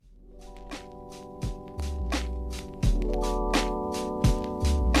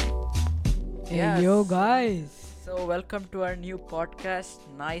Yes. Yo guys. So welcome to our new podcast.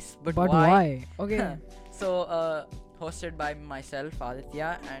 Nice, but But why? why? Okay. So hosted by myself,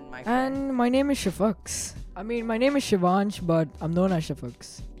 Aditya, and my friend. And my name is Shafaks. I mean, my name is Shivansh, but I'm known as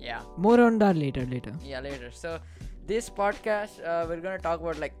Shafaks. Yeah, More on that later. later. So this podcast, we're gonna talk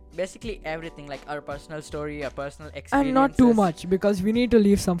about like basically everything, like our personal story, our personal experiences. And not too much because we need to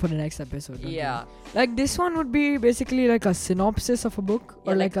leave some for the next episode. don't we? Yeah, Like this one would be basically like a synopsis of a book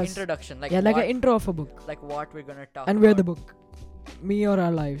yeah, or like a introduction, like like what, an intro of a book. like what we're gonna talk. And about. we're the book. Me or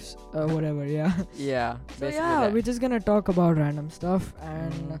our lives, whatever. Yeah. Yeah, So basically yeah, that. we're just gonna talk about random stuff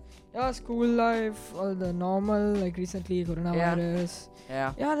and Mm. yeah, school life, all the normal, like recently coronavirus.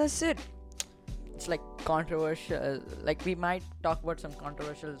 Yeah, Yeah, that's it. it's like controversial. Like we might talk about some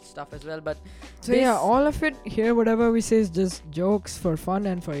controversial stuff as well, but So yeah, this- all of it here, whatever we say is just jokes for fun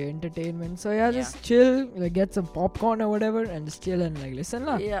and for your entertainment. So yeah, Yeah. just chill, like get some popcorn or whatever, and just chill and like listen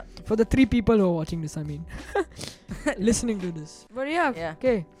lah. yeah, For the 3 people who are watching this, I mean, listening to this. But yeah, yeah.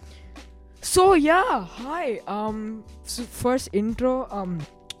 okay. So yeah, hi. So first intro.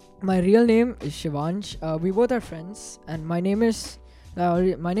 My real name is Shivansh. We both are friends, and my name is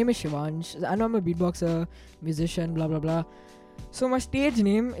Shivansh, and I'm a beatboxer, musician, blah blah blah. So my stage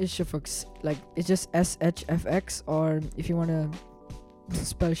name is Shafaks. Like it's just SHFX, or if you wanna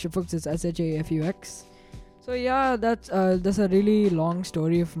spell Shafaks, it's SHAFUX. So yeah, that's a really long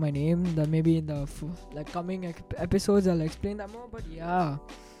story of my name. That maybe in the like coming episodes I'll explain that more. But yeah,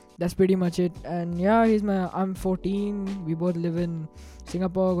 that's pretty much it. And yeah, I'm 14. We both live in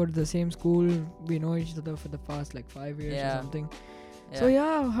Singapore, go to the same school. We know each other for the past like 5 years Yeah. or something. So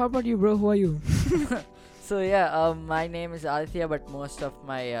yeah, how about you, bro? Who are you? So yeah, my name is Aditya, but most of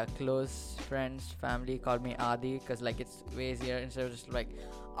my close friends, family call me Adi, because like it's way easier instead of just like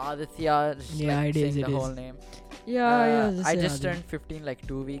Aditya, just Yeah, like it saying is, the it whole is. name. Yeah. I just turned 15 like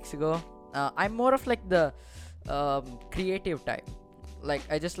 2 weeks ago. I'm more of like the creative type. Like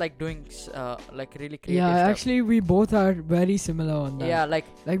I just like doing like really creative Yeah, stuff. actually, we both are very similar on that. Yeah, like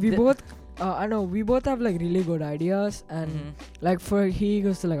Like we the- both, I know we both have like really good ideas, and mhm. like for he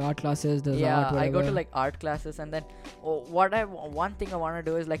goes to like art classes, does Yeah, art, I go to whatever. like art classes, and then one thing I want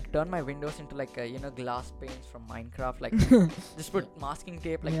to do is like turn my windows into like glass panes from Minecraft, like just put masking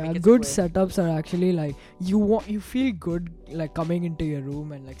tape, like yeah, make it good square. setups are actually like you feel good like coming into your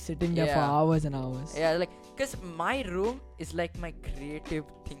room and like sitting there for Yeah. hours and hours. Yeah, like because my room is like my creative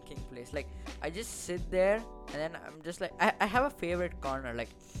thinking place. Like I just sit there, and then I'm just like I have a favorite corner. Like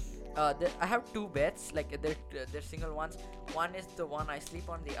I have 2 beds, like they're single ones. One is the one I sleep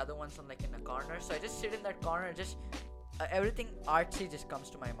on, the other one's on like in a corner. So I just sit in that corner, just everything artsy just comes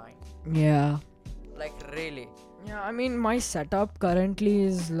to my mind. Yeah. Like really. Yeah, I mean my setup currently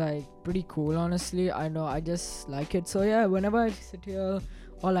is like pretty cool, honestly. I know, I just like it. So yeah, whenever I sit here,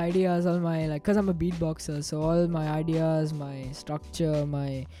 all ideas, all my like, cause I'm a beatboxer, so all my ideas, my structure,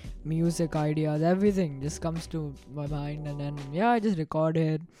 my music ideas, everything just comes to my mind, and then yeah, I just record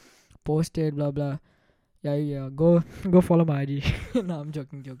it, post it, blah blah. Yeah. Go follow my IG. No, I'm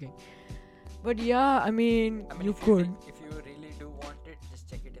joking. But yeah, I mean you could. If you really do want it, just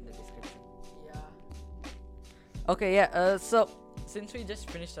check it in the description. Yeah. Okay, yeah. So since we just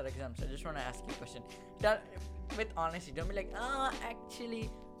finished our exams, I just want to ask you a question. With honesty, don't be like, actually,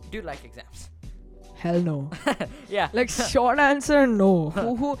 do you like exams? Hell no. Yeah. Like short answer, no.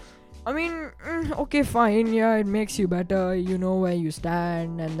 Who I mean, okay, fine. Yeah, it makes you better. You know where you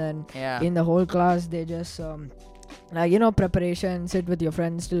stand, and then Yeah. in the whole class they just like preparation. Sit with your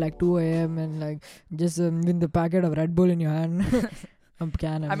friends till like 2 a.m. and like just with the packet of Red Bull in your hand.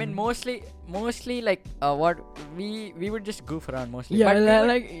 I mean, mostly like what we would just goof around mostly. yeah, But we would-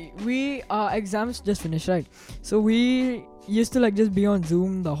 like we exams just finished, right? So we used to like just be on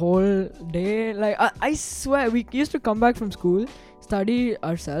Zoom the whole day. Like I swear, we used to come back from school, study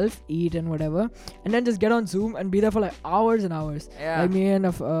ourselves, eat and whatever, and then just get on Zoom and be there for like hours and hours. yeah. Like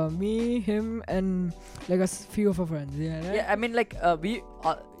me, him, and like few of our friends. Yeah, right? Yeah, I mean, like we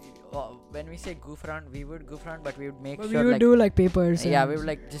when we say goof around, we would goof around, but we would make But sure we would like do like papers. yeah, and we would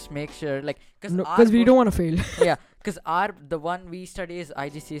like just make sure like because we don't want to fail. yeah, because the one we study is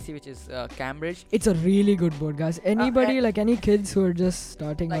IGCSE, which is Cambridge. It's a really good board, guys. Anybody like any kids who are just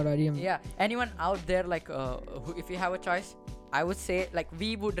starting Like, or already. Yeah, anyone out there like who, if you have a choice, I would say like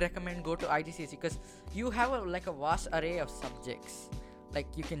we would recommend go to IGCSE because you have like a vast array of subjects. like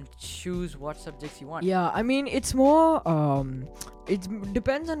you can choose what subjects you want. Yeah, I mean it's more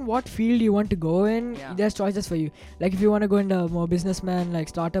depends on what field you want to go in. Yeah. There's choices for you. Like if you want to go into more businessman, like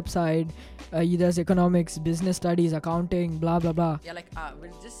startup side, there's economics, business studies, accounting, blah blah blah. Yeah, like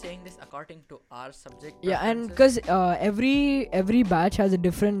we're just saying this according to our subject. Yeah, and preferences. because every batch has a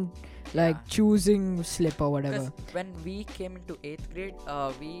different like Yeah. choosing slip or whatever. Because when we came into 8th grade,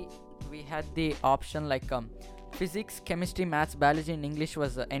 we had the option like physics, chemistry, maths, biology, and English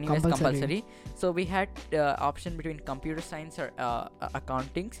was anyways compulsory. So we had option between computer science or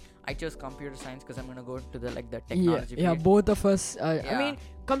accountings. I chose computer science because I'm gonna go to the technology. Yeah, field. both of us. I Yeah. mean,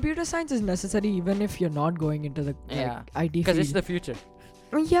 computer science is necessary even if you're not going into the Yeah. IT Because field. it's the future.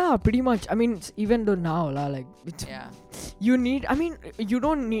 I mean, yeah, pretty much. I mean, even though now, like, it's, Yeah. you need. I mean, you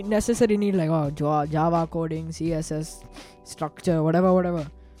don't necessarily need like Java coding, CSS, structure, whatever.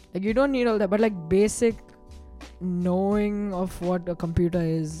 Like, you don't need all that, but like basic knowing of what a computer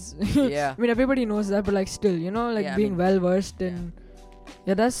is. Yeah. I mean, everybody knows that, but like still, like Yeah, I being mean, well versed yeah. in.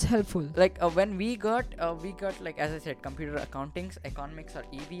 Yeah, that's helpful. Like when we got like as I said, computer accountings, economics or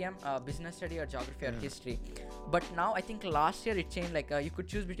EVM, business study or geography or history. But now I think last year it changed. Like you could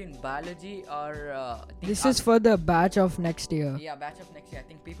choose between biology or I think This is for the batch of next year. yeah, batch of next year. I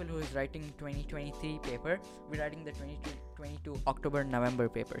think people who is writing 2023 paper, we're writing the 2022 October November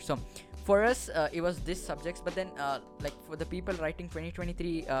paper. So for us it was this subjects, but then like for the people writing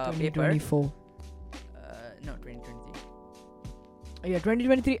 2023 paper, 2024. no 2023. Yeah,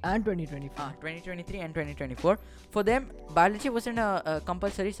 2023 and 2024. 2023 and 2024. For them, biology wasn't a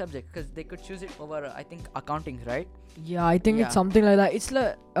compulsory subject because they could choose it over, I think, accounting, right? Yeah, I think Yeah. it's something like that. It's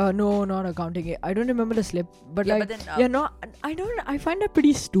like no, not accounting. I don't remember the slip, but Yeah, like but then, yeah, no, I don't. I find that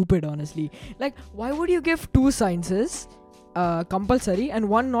pretty stupid, honestly. Like, why would you give two sciences compulsory and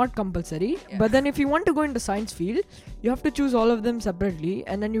one not compulsory? Yeah. But then if you want to go into science field, you have to choose all of them separately,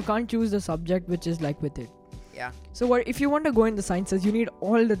 and then you can't choose the subject which is like with it. Yeah. So what if you want to go in the sciences? You need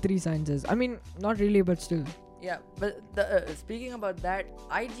all the three sciences. I mean, not really, but still. Yeah, but speaking about that,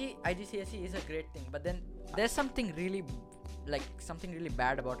 IGCSE is a great thing, but then there's something really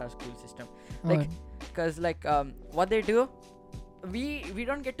bad about our school system. Like, because what they do, we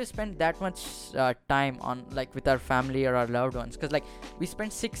don't get to spend that much time on like with our family or our loved ones, because like we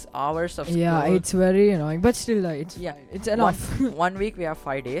spend 6 hours of school. Yeah, it's very annoying, but still, it's Yeah, it's enough. one week we have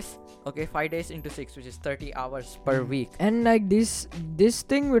 5 days. Okay, 5 days into 6, which is 30 hours per week. And like this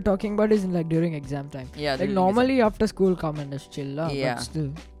thing we're talking about is like during exam time. Yeah, Like during normally after school come and just chill lah, Yeah. but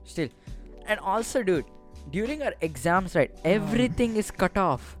still. still, and also, dude, during our exams, right, everything is cut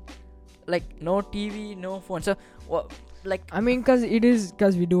off. Like no TV, no phone. So, like, I mean,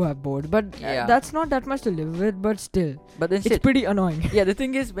 because we do have board, but Yeah. that's not that much to live with. But still, but then it's still, pretty annoying. yeah. The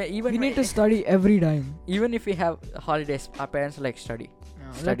thing is, We need to study every time. even if we have holidays, our parents like study.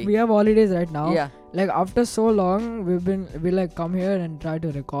 Like Study. we have holidays right now. Yeah, Like after so long, we like come here and try to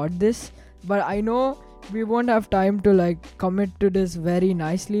record this. But I know we won't have time to like commit to this very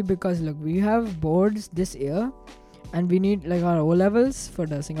nicely because look, we have boards this year, and we need like our O levels for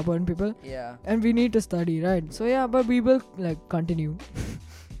the Singaporean people, yeah. and we need to study, right? So yeah, but we will like continue.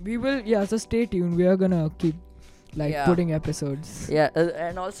 So stay tuned. We are gonna keep like Yeah. putting episodes. Yeah,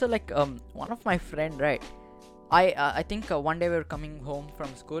 and also like one of my friend, right? I think one day we were coming home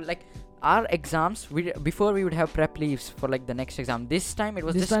from school. Like our exams, before we would have prep leaves for like the next exam. This time it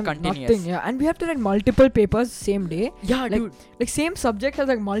was This just time continuous. nothing, yeah, and we have to write multiple papers same day. Yeah, Like, dude. Like same subject has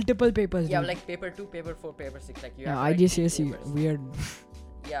like multiple papers. Yeah, dude. like paper 2, paper 4, paper 6. Like you Yeah, have to write 3 IGCSE papers. weird.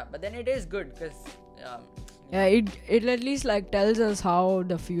 Yeah, but then it is good because Yeah, it at least like tells us how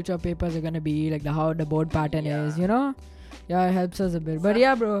the future papers are gonna be, like how the board pattern is, Yeah. Yeah, it helps us a bit. But So-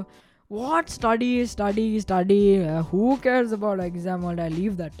 yeah, bro, what study? Who cares about exam? All that?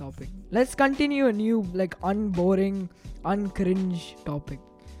 Leave that topic. Let's continue a new like unboring, uncringe topic.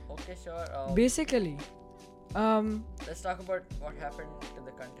 okay, sure. Basically, Let's talk about what happened to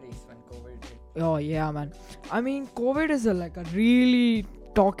the countries when COVID hit. oh yeah, man. I mean, COVID is a really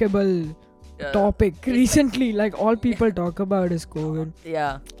talkable topic it's recently. Like all people talk about is COVID.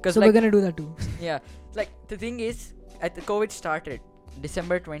 Yeah, because So like we're gonna do that too. yeah, like the thing is, the COVID started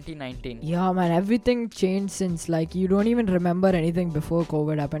December 2019. Yeah, man, everything changed since like you don't even remember anything before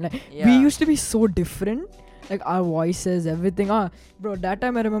COVID happened. Like, Yeah. we used to be so different, like our voices, everything. Bro, that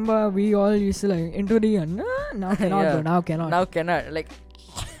time I remember we all used to like into the now cannot, Yeah. bro, now cannot. Now cannot, like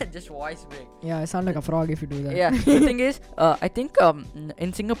just voice break. Yeah, I sound like a frog if you do that. Yeah, the thing is, I think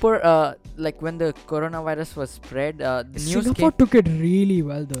in Singapore, like when the coronavirus was spread, the news Singapore came. took it really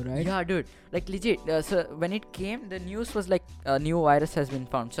well though, right? Yeah, dude. Like legit. So when it came, the news was like a new virus has been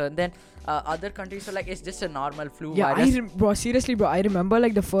found. So then other countries were like, it's just a normal flu Yeah, virus. bro, seriously, bro. I remember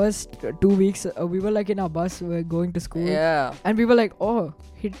like the first 2 weeks, we were like in our bus, we were going to school, Yeah. and we were like, oh,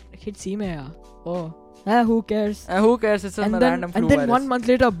 hit Seema, oh, who cares? Who cares? It's a random flu and then virus. 1 month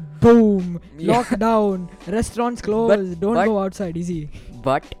later, boom, Yeah. lockdown, restaurants closed, don't but- go outside, easy.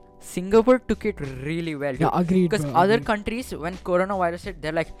 But Singapore took it really well. Yeah, agreed. Because bro, other agreed. countries, when coronavirus hit,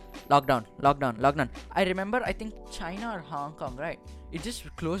 they're like lockdown. I remember, I think China or Hong Kong, right? It just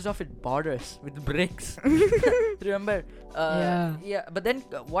closed off its borders with bricks. Remember? Yeah. But then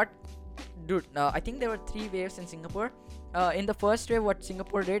what? Dude, I think there were 3 waves in Singapore. In the first wave, what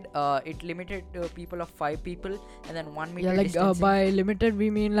Singapore did, it limited people of 5 people and then 1 meter Yeah, like distancing. by limited we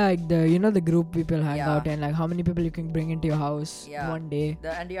mean like the group people hang Yeah. out and like how many people you can bring into your house Yeah. one day.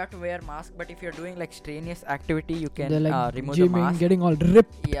 And you have to wear mask. But if you're doing like strenuous activity, you can They're like remove the gymming, mask. getting all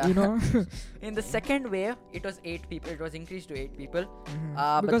ripped, Yeah. you know. In the second wave, it was 8 people. It was increased to 8 people.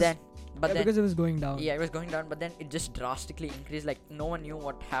 Mhm. But then, because it was going down. yeah, it was going down. But then it just drastically increased. Like no one knew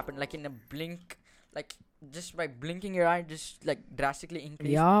what happened. Like in a blink, like just by blinking your eye, just like drastically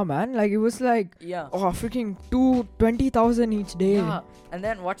increased. Yeah, man. Like it was like Yeah. freaking 20,000 each day. Yeah. And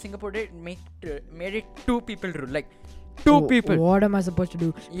then what Singapore did, made it 2 people rule. Like 2 people. What am I supposed to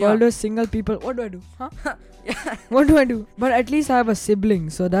do? For Yeah. all those single people, what do I do? Huh? Yeah. What do I do? But at least I have a sibling,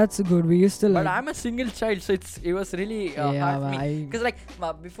 so that's good. We used to like. But I'm a single child, so it was really hard for me. Because like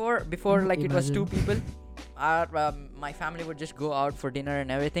before like it was 2 Imagine. people. My family would just go out for dinner and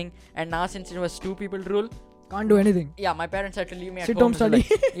everything. And now since it was 2 people rule, can't do anything. yeah, my parents had to leave me at Sit home. home, So, study.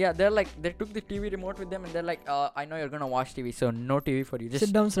 like, yeah, they're like they took the TV remote with them and they're like, I know you're gonna watch TV, so no TV for you. Just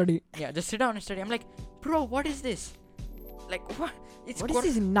Sit down, study. yeah, just sit down and study. I'm like, bro, what is this? Like what? It's What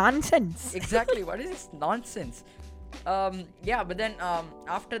is this nonsense? Exactly. What is this nonsense? Yeah, but then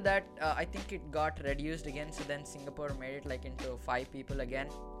after that, I think it got reduced again. So then Singapore made it like into 5 people again.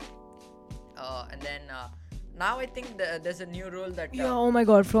 And then now I think there's a new rule that Yeah, oh my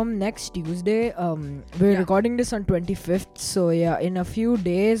god, from next Tuesday, we're Yeah. recording this on 25th, so yeah, in a few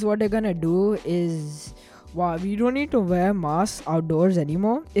days what they're gonna do is, wow, we don't need to wear masks outdoors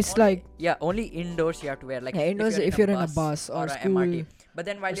anymore. It's only, yeah, only indoors you have to wear. Like Yeah, indoors if you're in a bus or a school MRT. But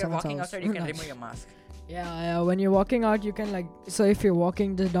then while or you're someone's walking house. outside, you can Nice. remove your mask. yeah, when you're walking out, you can like, so if you're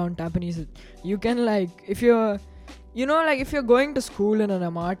walking just down Tampines, you can like, if you're, like if you're going to school in an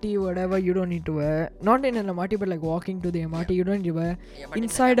MRT, whatever, you don't need to wear, not in an MRT, but like walking to the MRT, Yeah. you don't need to wear. Yeah, but in the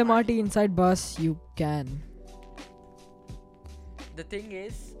Inside MRT, inside bus, you can. The thing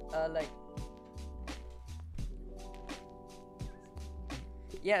is, like,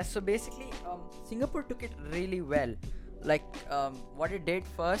 yeah, so basically, Singapore took it really well. Like, what it did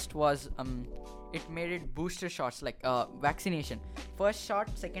first was, it made it booster shots, like, vaccination. First shot,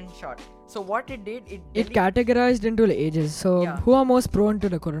 second shot. So what it did, It categorized into ages. So Yeah. who are most prone to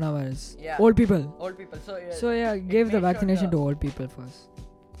the coronavirus? Yeah. Old people. old people. So yeah, give made the sure vaccination the- to old people first.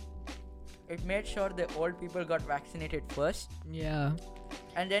 It made sure the old people got vaccinated first, Yeah.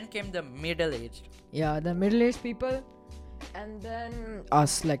 and then came the middle-aged. Yeah, the middle-aged people, and then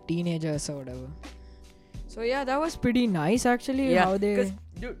us, like teenagers or whatever. So yeah, that was pretty nice actually. Yeah, How they. 'cause,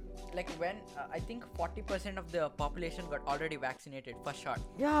 dude, like when I think 40% of the population got already vaccinated first shot.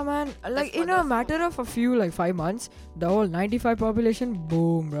 Yeah, man. Like for in a those matter of a few, like 5 months, the whole 95 population,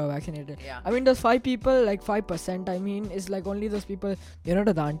 boom, bro, vaccinated. Yeah. I mean, those 5 people, like 5%, I mean, is like only those people,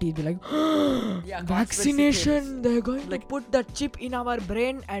 the aunties be like, Yeah, vaccination, they're going Like- to put the chip in our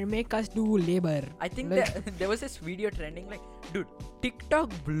brain and make us do labor. I think Like- there was this video trending, like, dude,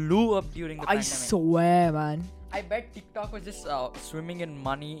 TikTok blew up during the I pandemic. swear, man. I bet TikTok was just swimming in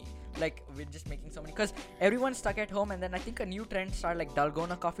money, like we're just making so many. Because everyone's stuck at home, and then I think a new trend started, like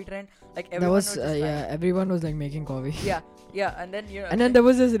Dalgona coffee trend. Like That everyone was, was just yeah, everyone was like making coffee. yeah, and then And then there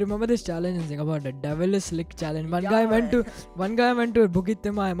was this, remember this challenge in Singapore, the Devil is Slick challenge. One guy went to Bukit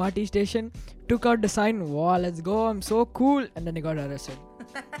Timah MRT station, took out the sign, wow, let's go, I'm so cool, and then he got arrested.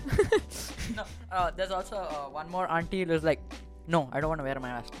 no, there's also one more auntie who was like, no, I don't want to wear my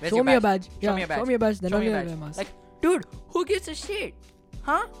mask. Where's Show your me a badge? badge. Show me a badge. Show me a badge. Then Show me only a I'll badge. wear mask. Like, dude, who gives a shit?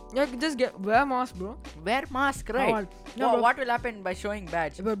 Huh? Yeah, just wear mask, bro. Wear mask, Come right? on. No, Wha- bro. what will happen by showing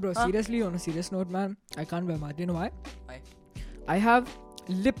badge? But bro, Huh? seriously, on a serious note, man, I can't wear mask. You know why? Why? I have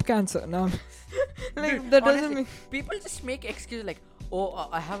lip cancer now. Like Dude, that doesn't honestly, mean people just make excuses like, oh,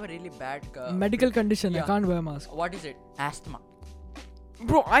 I have a really bad medical condition. yeah. I can't wear mask. What is it? Asthma.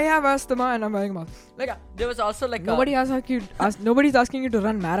 Bro, I have asthma and I'm wearing a mask. Like, Yeah, there was also like nobody's asking you to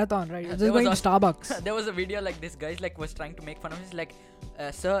run marathon, right? You're there just going to was Starbucks. there was a video like this guy's like was trying to make fun of him. He's like,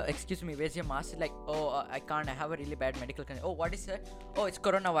 sir, excuse me, where's your mask? He's like, oh, I can't. I have a really bad medical condition. Oh, what is it? Oh, it's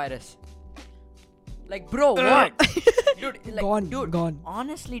coronavirus. Like, bro, what? Dude, like, Gone.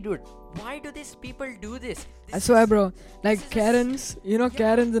 Honestly, dude, why do these people do this? I swear, bro. Like this is a Karens, you know, yeah.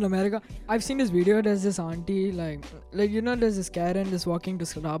 Karens in America. I've seen this video. There's this auntie, like you know, there's this Karen just walking to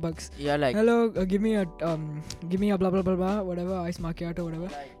Starbucks. Yeah, like, Hello, give me a blah blah blah blah whatever ice macchiato whatever.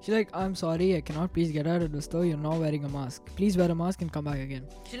 She's like, I'm sorry, I cannot please get out of the store. You're not wearing a mask. Please wear a mask and come back again.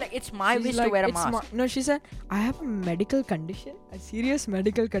 she's like, it's my She's wish like, to wear a "It's mask. no, she said, I have a medical condition, a serious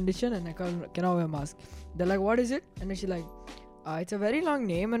medical condition, and I cannot wear a mask. They're like, what is it? And then she's like, it's a very long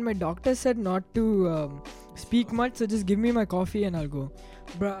name, and my doctor said not to speak much, so just give me my coffee and I'll go.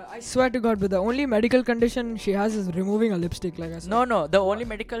 Bruh, I swear to God, but the only medical condition she has is removing a lipstick, like I said. No, the only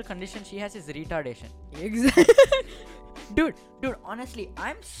medical condition she has is retardation. Exactly. Dude, honestly,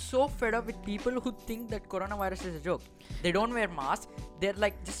 I'm so fed up with people who think that coronavirus is a joke. They don't wear masks. They're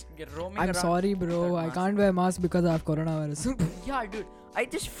like just roaming around. I'm sorry, bro. without I mask. can't wear mask because I have coronavirus. Yeah, dude. I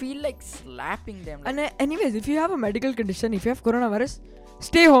just feel like slapping them. Like, And anyways, if you have a medical condition, if you have coronavirus,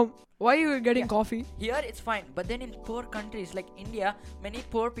 stay home. Why are you getting Yeah. coffee? here it's fine, but then in poor countries like India, many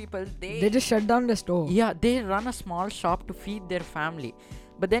poor people They just shut down the store. yeah, they run a small shop to feed their family.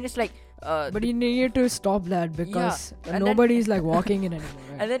 But then it's like But you need to stop that because and nobody is like walking in anymore.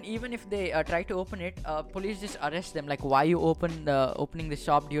 Right? and then even if they try to open it, police just arrest them. Like, why you opening the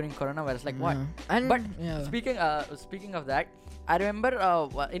shop during coronavirus? Like, what? Yeah. And But yeah. speaking of that, I remember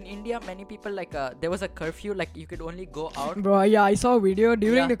in India, many people like there was a curfew. Like, you could only go out. Bro, yeah, I saw a video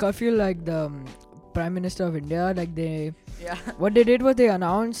during Yeah. the curfew. Like the Prime Minister of India, like Yeah. what they did was they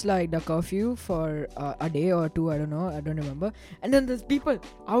announced like the curfew for a day or two. I don't know. I don't remember. And then there's people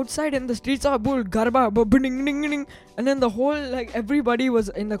outside in the streets are bull garba, ding ding ding, and then the whole like everybody was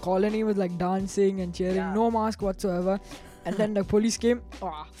in the colony was like dancing and cheering, Yeah. no mask whatsoever. And then the police came,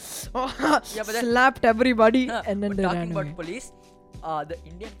 Yeah, but then- slapped everybody, and then But they talking ran about away. police, the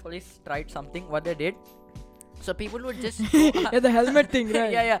Indian police tried something. What they did, so people would just Yeah, the helmet thing,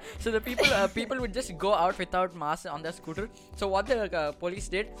 right? yeah. So the people would just go out without masks on their scooter. So what the police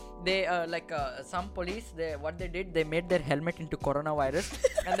did, they some police, what they did, they made their helmet into coronavirus,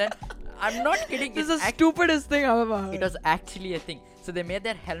 and then I'm not kidding. This it's is the stupidest thing I've ever heard. It was actually a thing. So they made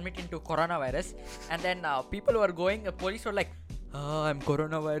their helmet into coronavirus, and then people were going. The police were like, "Oh, I'm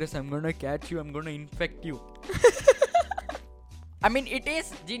coronavirus. I'm gonna catch you. I'm gonna infect you." I mean, it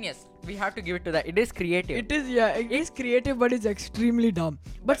is genius. We have to give it to that. It is creative. It is, yeah, it is creative, but it's extremely dumb.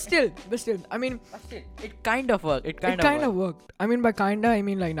 But still, I mean, But still, it kind of worked. It kind of worked. I mean, by kinda, I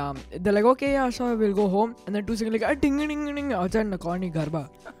mean like, nah, they're like, okay, yeah, sure, we'll go home. And then 2 seconds like, ding ding ding, outside in the corner, garba.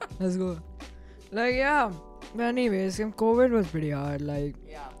 Let's go. Like, yeah. But anyways, COVID was pretty hard. Like,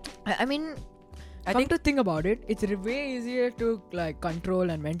 Yeah. I mean, I come think to think about it, it's way easier to like control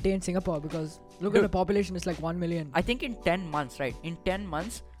and maintain Singapore because look at Dude. the population, it's like 1 million. I think in 10 months, right? In 10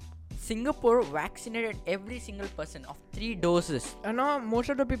 months, Singapore vaccinated every single person of 3 doses. And now most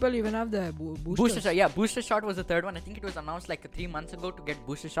of the people even have the boosters. Booster shot. Yeah, booster shot was the third one. I think it was announced like 3 months ago to get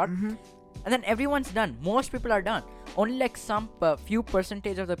booster shot. Mhm. And then everyone's done. Most people are done. Only like some few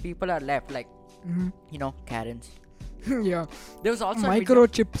percentage of the people are left. Like, Mhm. you know, Karens. Yeah. There was also a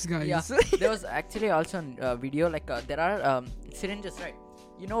Microchips, guys. Yeah, there was actually also a video like there are syringes, right?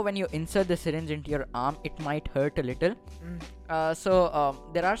 You know, when you insert the syringe into your arm, it might hurt a little. So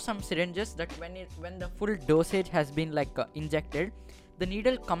there are some syringes that when the full dosage has been like injected, the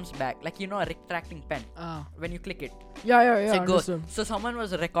needle comes back, like, you know, a retracting pen. Ah. When you click it, Yeah, so it goes. understood. So someone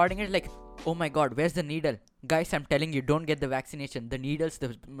was recording it like, oh my god, where's the needle? Guys, I'm telling you, don't get the vaccination. The needle's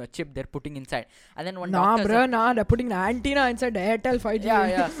the chip they're putting inside. And then one Nah, doctor bruh, said, nah, they're putting an antenna inside the Airtel 5G.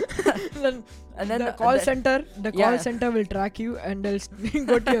 Yeah. then and then the call center, yeah. center will track you and they'll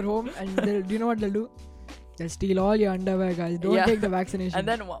go to your home and they'll, do you know what they'll do? They'll steal all your underwear, guys. Don't Yeah. take the vaccination. And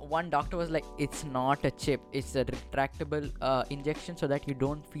then one doctor was like, it's not a chip, it's a retractable injection so that you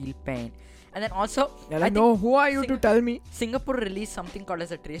don't feel pain. And then also, they're I like, think no, who are you to tell me? Singapore released something called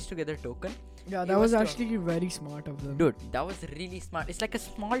as a trace together token. Yeah, It that was was actually very smart of them. Dude, that was really smart. It's like a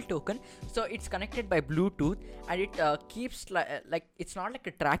small token, so it's connected by Bluetooth, and it keeps like it's not like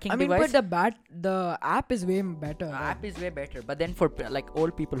a tracking I mean, device. but the app is way better. The right? app is way better, but then for like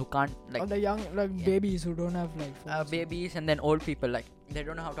old people who can't Or like the young, like Yeah. babies who don't have like phones. babies, and then old people, like they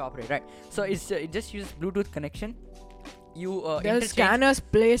don't know how to operate, right? So it just uses Bluetooth connection. You There's interchange. scanners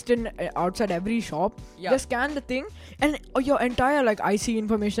placed in outside every shop. Yeah. They scan the thing, and your entire like IC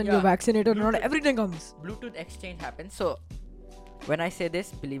information, Yeah. you're vaccinated or not, Bluetooth. everything comes. Bluetooth exchange happens. So when I say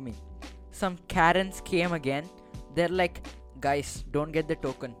this, believe me, some Karens came again. They're like, guys, don't get the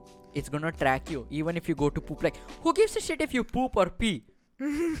token. It's gonna track you even if you go to poop. Like, who gives a shit if you poop or pee?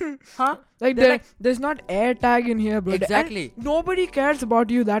 Huh? Like there's not air tag in here, bro. Exactly. And nobody cares about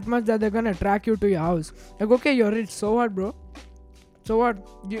you that much that they're gonna track you to your house. Like, okay, you're rich, so what, bro? So what?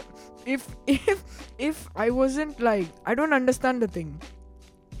 If I wasn't like, I don't understand the thing.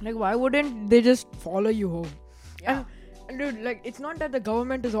 Like, why wouldn't they just follow you home? Yeah. And dude, like, it's not that the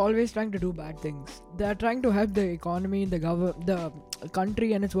government is always trying to do bad things. They're trying to help the economy, the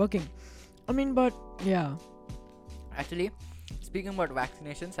country, and it's working. I mean, but yeah. Actually, speaking about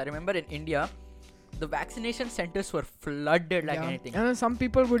vaccinations, I remember in India, the vaccination centers were flooded like Yeah. anything. And then some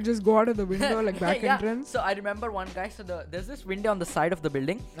people would just go out of the window, like back Yeah. entrance. So I remember one guy. So there's this window on the side of the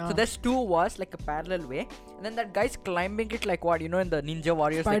building. Ah. So there's two walls, like a parallel way, and then that guy's climbing it like what, in the Ninja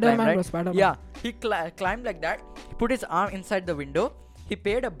Warriors. they climb, Spider-Man, right? bro, Spider-Man. Yeah, he climbed like that. He put his arm inside the window. He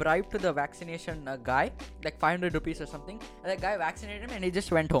paid a bribe to the vaccination guy, like 500 rupees or something, and the guy vaccinated him, and he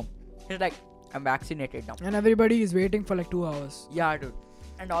just went home. He's like, I'm vaccinated now. And everybody is waiting for like 2 hours. Yeah, dude.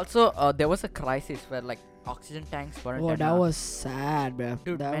 And also, there was a crisis where like oxygen tanks weren't Oh, that enough. was sad, bro.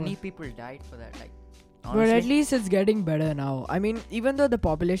 Dude, That many was- people died for that. Like, But honestly. at least it's getting better now. I mean, even though the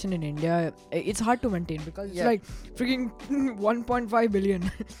population in India, it's hard to maintain because it's Yeah. like freaking 1.5 billion.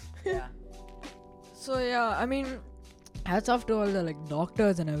 Yeah. So yeah, I mean, hats off to all the like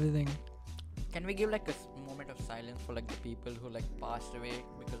doctors and everything. Can we give like a moment of silence for like the people who like passed away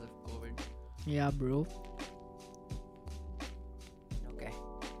because of COVID? Yeah, bro. Okay.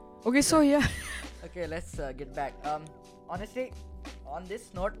 Okay, so yeah. Okay, let's get back. Honestly, on this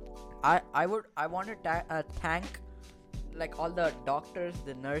note, I want to thank like all the doctors,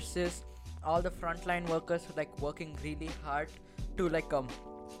 the nurses, all the frontline workers who like working really hard to like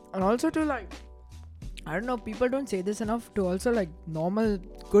And also to like, I don't know, people don't say this enough, to also like normal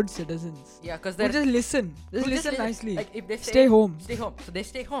good citizens. yeah, because Who they're just listen. Just who listen nicely. Like if they Stay home. stay home. So they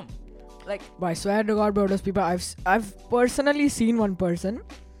stay home. Like But I swear to God, bro, those people, I've personally seen one person.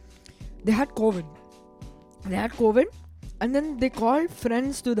 They had COVID. And then they called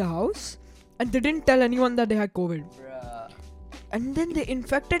friends to the house, and they didn't tell anyone that they had COVID. bruh. And then they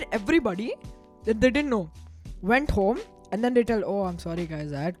infected everybody that they didn't know. Went home, and then they tell, oh, I'm sorry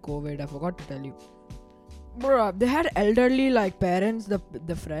guys, I had COVID, I forgot to tell you. Bruh, they had elderly like parents,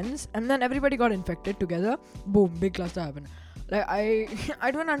 the friends, and then everybody got infected together. Boom, big cluster happened. Like I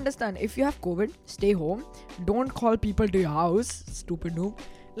don't understand. If you have COVID, stay home. Don't call people to your house, stupid noob.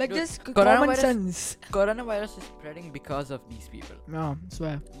 Like, Dude, just common coronavirus- sense. Coronavirus is spreading because of these people, Yeah,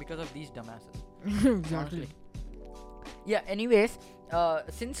 swear. because of these dumbasses. Exactly. Honestly. Yeah. Anyways,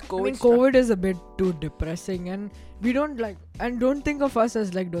 since COVID. I mean, COVID is a bit too depressing, and we don't like, and don't think of us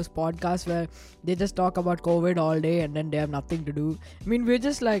as like those podcasts where they just talk about COVID all day and then they have nothing to do. I mean, we're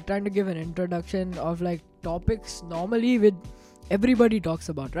just like trying to give an introduction of like topics normally with everybody talks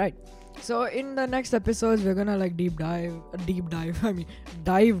about, right? So in the next episodes, we're gonna like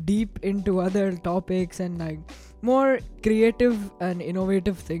dive deep into other topics and like more creative and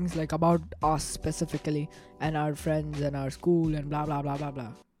innovative things like about us specifically and our friends and our school and blah blah blah blah blah.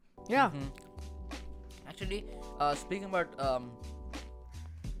 Yeah. Actually, speaking about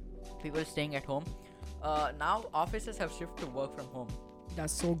people staying at home, now offices have shifted to work from home.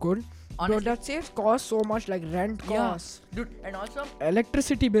 That's so good. Honestly, Bro, that saves cost so much, like rent Yeah. costs, dude, and also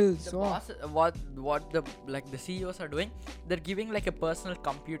electricity bills. the So boss, what the like the CEOs are doing, they're giving like a personal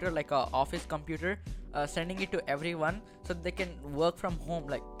computer, like a office computer, sending it to everyone so they can work from home,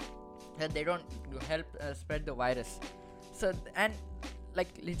 like that they don't help spread the virus. So and like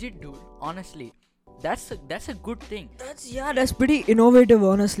legit, dude, honestly, that's a good thing. that's pretty innovative,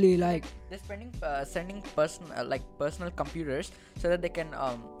 honestly. Like, They're sending personal computers so that they can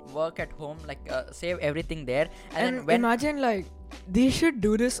work at home, like save everything there, and then when imagine like they should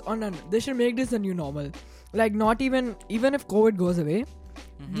do this they should make this a new normal. Like, not even if COVID goes away,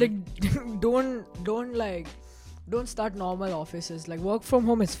 like don't start normal offices. Like, work from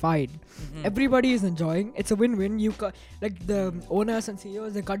home is fine. Everybody is enjoying. It's a win-win. Like the owners and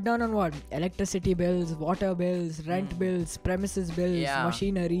CEOs, they cut down on what? Electricity bills, water bills, rent bills, premises bills, Yeah.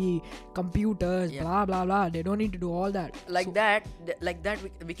 machinery, computers, Yeah. blah blah blah. They don't need to do all that. like So- that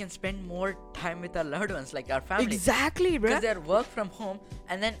we can spend more time with our loved ones, like our family, Exactly, bro. because they're work from home,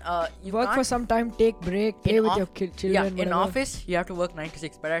 and then you Work can't, for some time, take break, play In with off- your children. yeah, in whatever. office you have to work 9 to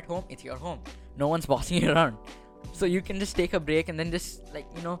 6, but at home it's your home. No one's bossing you around, so you can just take a break and then just like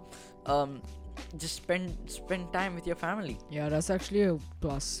just spend time with your family. Yeah, that's actually a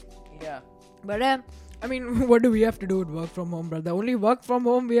plus. Yeah. But I mean, what do we have to do with work from home, brother? The only work from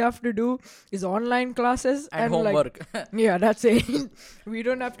home we have to do is online classes And like, homework. yeah, that's it. We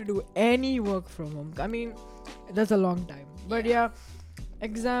don't have to do any work from home. I mean, that's a long time. But yeah,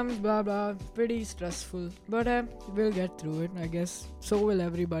 exams, blah blah, pretty stressful. But we'll get through it, I guess. So will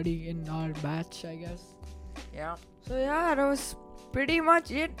everybody in our batch, I guess. Yeah. So yeah, that was pretty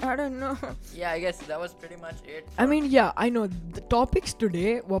much it. I don't know. Yeah, I guess that was pretty much it. I mean, yeah, I know the topics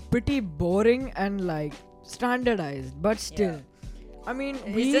today were pretty boring and like standardized, but still. I mean,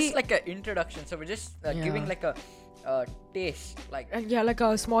 it's just like an introduction, so we're just giving Yeah. like a taste, like yeah, like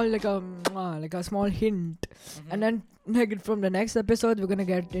a small small hint, and then like from the next episode we're gonna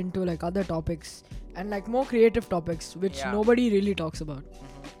get into like other topics and like more creative topics which Yeah. nobody really talks about.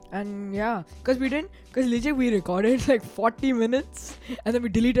 And yeah, because legit we recorded like 40 minutes and then we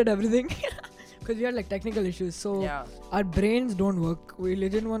deleted everything because we had like technical issues, so yeah, our brains don't work. We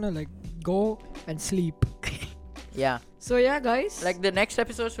legit wanna like go and sleep. yeah. So yeah, guys, Like the next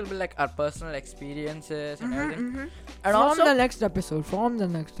episodes will be like our personal experiences and everything. And from also, the next episode.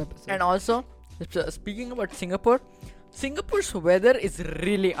 and also, speaking about Singapore's weather is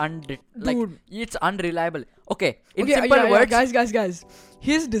really Dude. it's unreliable. Okay, in Okay, simple yeah, words, guys.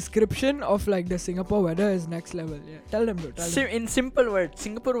 His description of like the Singapore weather is next level. Yeah, tell them, bro. Tell them. in simple words,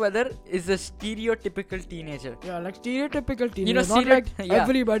 Singapore weather is a stereotypical teenager. Yeah, like stereotypical teenager. You know, not like yeah.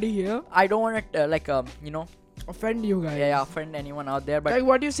 everybody here. I don't want to Offend you guys. offend anyone out there, but Like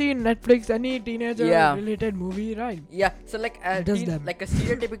what you see in Netflix, any teenager Yeah. related movie, right? yeah. So like It does them. like a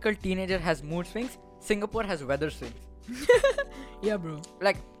stereotypical teenager has mood swings. Singapore has weather swings. Yeah, bro.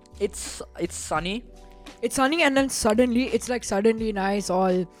 Like it's sunny. It's sunny and then suddenly it's like suddenly nice. All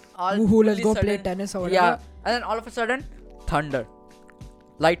woohoo, let's fully go play sudden- tennis or whatever. Yeah, and then all of a sudden, thunder,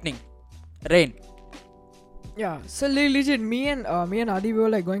 lightning, rain. Yeah, so legit, me and Adi, we were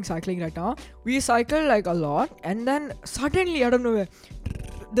like going cycling right now. We cycle like a lot, and then suddenly out of nowhere,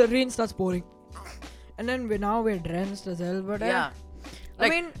 the rain starts pouring, and then we're drenched as hell. But Yeah. I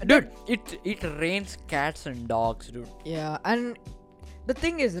Like, mean, dude, it rains cats and dogs, dude. yeah, and the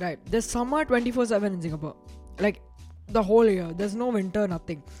thing is, right? There's summer 24/7 in Singapore, like the whole year. There's no winter,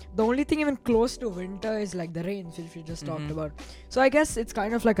 nothing. The only thing even close to winter is like the rains, which we just talked about. So I guess it's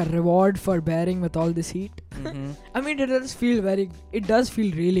kind of like a reward for bearing with all this heat. I mean, it does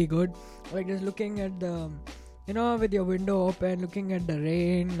feel really good. Like just looking at the, with your window open, looking at the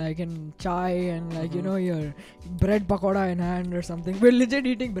rain, like in chai and like, your bread pakoda in hand or something. We're legit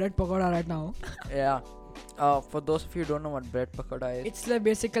eating bread pakoda right now. Yeah. For those of you who don't know what bread pakoda is, It's like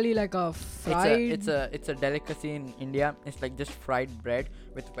basically like a fried. it's a delicacy in India. It's like just fried bread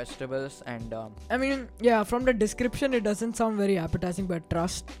with vegetables and I mean, yeah, from the description, it doesn't sound very appetizing, but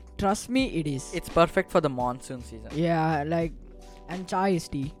trust me, it is. it's perfect for the monsoon season. Yeah, like, and chai is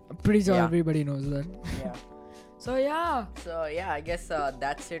tea. I'm pretty sure Yeah. everybody knows that. Yeah. So yeah, So yeah, I guess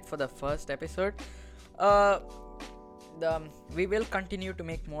that's it for the first episode. We will continue to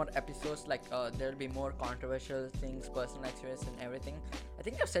make more episodes. Like there will be more controversial things, personal experience, and everything. I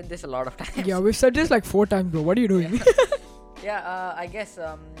think I've said this a lot of times. yeah, we've said this like 4 times, bro. What are you doing? Yeah, I guess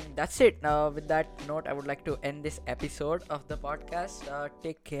that's it. With that note, I would like to end this episode of the podcast.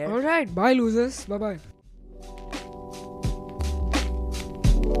 Take care. All right, bye, losers. Bye bye.